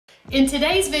In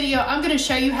today's video, I'm gonna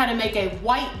show you how to make a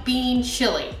white bean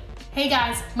chili. Hey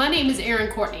guys, my name is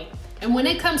Erin Courtney, and when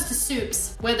it comes to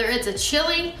soups, whether it's a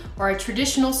chili or a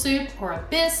traditional soup or a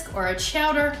bisque or a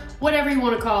chowder, whatever you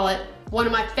wanna call it, one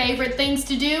of my favorite things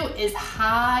to do is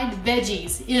hide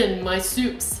veggies in my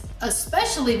soups.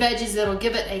 Especially veggies that'll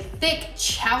give it a thick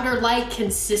chowder-like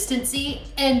consistency,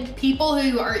 and people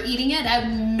who are eating it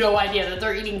have no idea that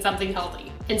they're eating something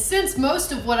healthy. And since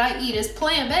most of what I eat is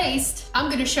plant-based,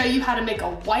 I'm gonna show you how to make a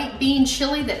white bean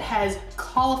chili that has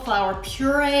cauliflower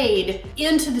pureed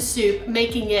into the soup,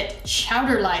 making it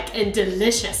chowder-like and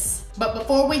delicious. But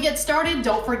before we get started,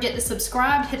 don't forget to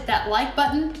subscribe, hit that like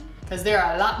button, because there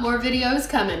are a lot more videos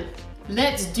coming.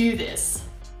 Let's do this.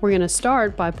 We're gonna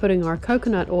start by putting our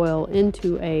coconut oil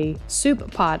into a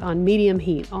soup pot on medium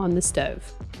heat on the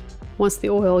stove. Once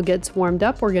the oil gets warmed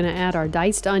up, we're gonna add our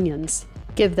diced onions.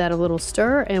 Give that a little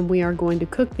stir, and we are going to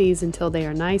cook these until they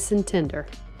are nice and tender.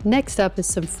 Next up is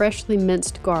some freshly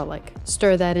minced garlic.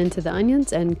 Stir that into the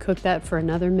onions and cook that for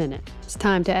another minute. It's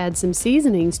time to add some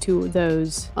seasonings to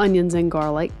those onions and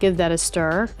garlic. Give that a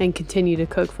stir and continue to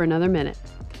cook for another minute.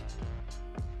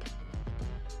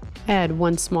 Add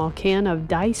 1 small can of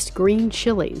diced green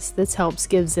chilies. This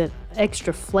gives it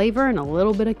extra flavor and a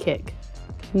little bit of kick.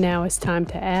 Now it's time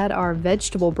to add our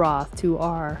vegetable broth to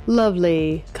our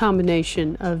lovely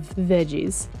combination of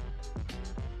veggies.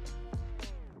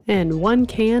 And 1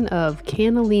 can of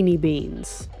cannellini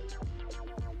beans.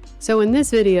 So in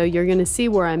this video, you're gonna see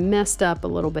where I messed up a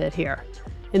little bit here.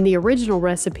 In the original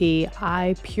recipe,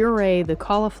 I puree the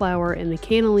cauliflower and the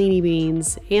cannellini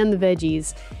beans and the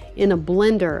veggies in a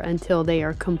blender until they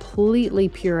are completely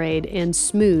pureed and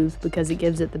smooth because it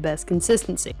gives it the best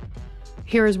consistency.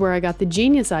 Here's where I got the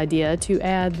genius idea to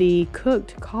add the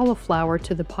cooked cauliflower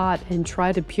to the pot and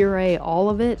try to puree all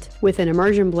of it with an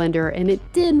immersion blender, and it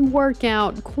didn't work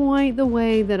out quite the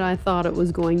way that I thought it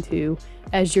was going to,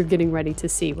 as you're getting ready to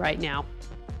see right now.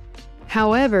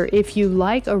 However, if you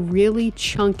like a really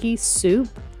chunky soup,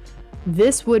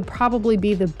 this would probably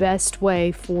be the best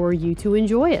way for you to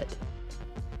enjoy it.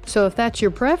 So if that's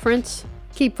your preference,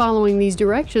 keep following these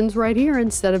directions right here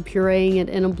instead of pureeing it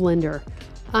in a blender.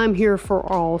 I'm here for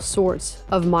all sorts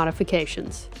of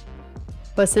modifications.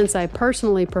 But since I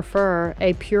personally prefer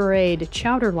a pureed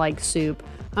chowder-like soup,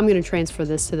 I'm going to transfer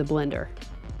this to the blender.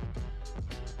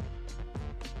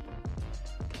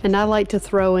 And I like to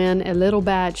throw in a little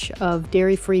batch of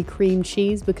dairy-free cream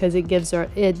cheese because it gives it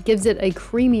a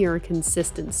creamier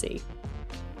consistency.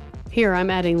 Here I'm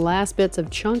adding last bits of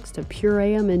chunks to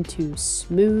puree them into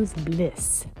smooth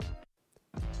bliss.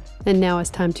 And now it's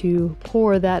time to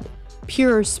pour that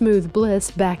pure smooth bliss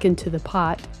back into the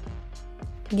pot.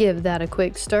 Give that a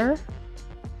quick stir.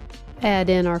 Add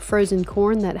in our frozen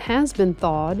corn that has been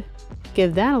thawed.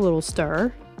 Give that a little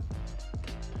stir.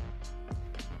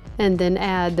 And then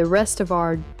add the rest of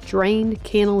our drained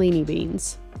cannellini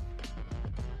beans.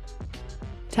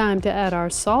 Time to add our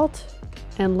salt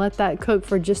and let that cook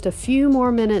for just a few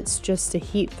more minutes just to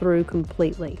heat through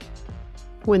completely.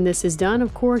 When this is done,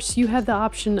 of course, you have the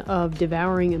option of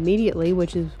devouring immediately,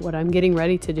 which is what I'm getting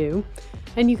ready to do.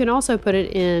 And you can also put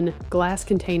it in glass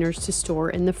containers to store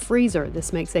in the freezer.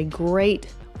 This makes a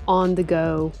great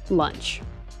on-the-go lunch.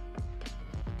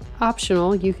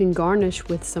 Optional, you can garnish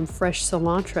with some fresh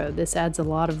cilantro. This adds a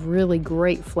lot of really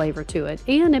great flavor to it,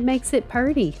 and it makes it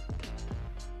pretty.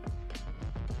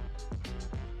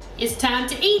 It's time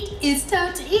to eat, it's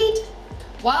time to eat.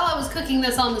 While I was cooking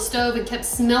this on the stove and kept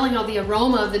smelling all the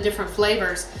aroma of the different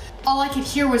flavors, all I could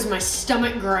hear was my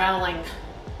stomach growling.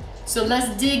 So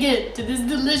let's dig into this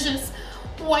delicious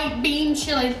white bean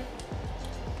chili.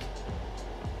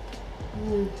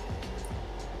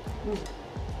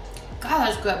 God,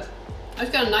 that's good.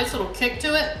 It's got a nice little kick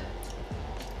to it.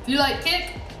 If you like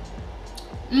kick,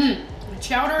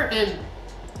 chowder, and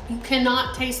you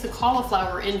cannot taste the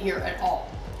cauliflower in here at all.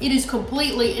 It is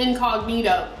completely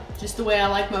incognito. Just the way I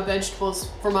like my vegetables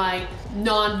for my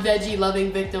non-veggie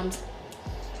loving victims.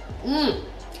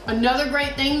 Another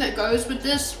great thing that goes with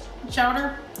this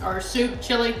chowder or soup,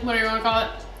 chili, whatever you want to call it.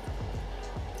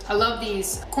 I love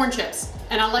these corn chips,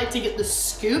 and I like to get the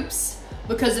scoops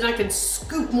because then I can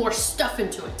scoop more stuff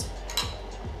into it.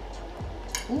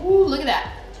 Ooh, look at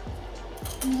that.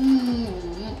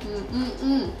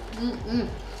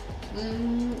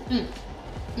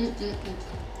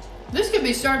 This could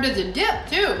be served as a dip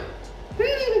too.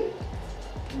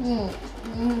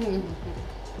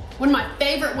 One of my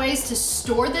favorite ways to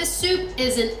store this soup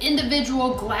is in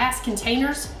individual glass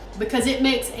containers because it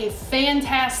makes a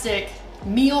fantastic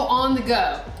meal on the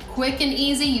go. Quick and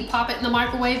easy, you pop it in the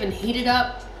microwave and heat it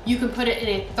up You can put it in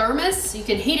a thermos. You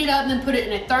can heat it up and then put it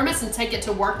in a thermos and take it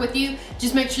to work with you.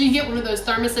 Just make sure you get one of those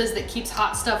thermoses that keeps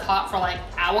hot stuff hot for like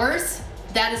hours.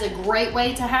 That is a great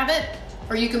way to have it.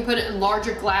 Or you can put it in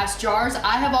larger glass jars.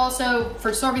 I have also,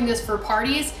 for serving this for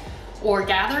parties or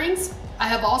gatherings, I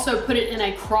have also put it in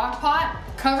a crock pot,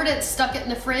 covered it, stuck it in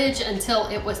the fridge until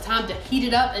it was time to heat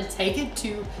it up and take it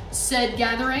to said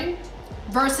gathering.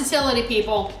 Versatility,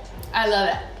 people. I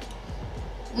love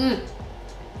it.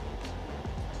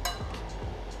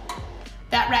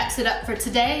 That wraps it up for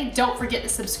today. Don't forget to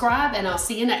subscribe, and I'll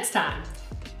see you next time.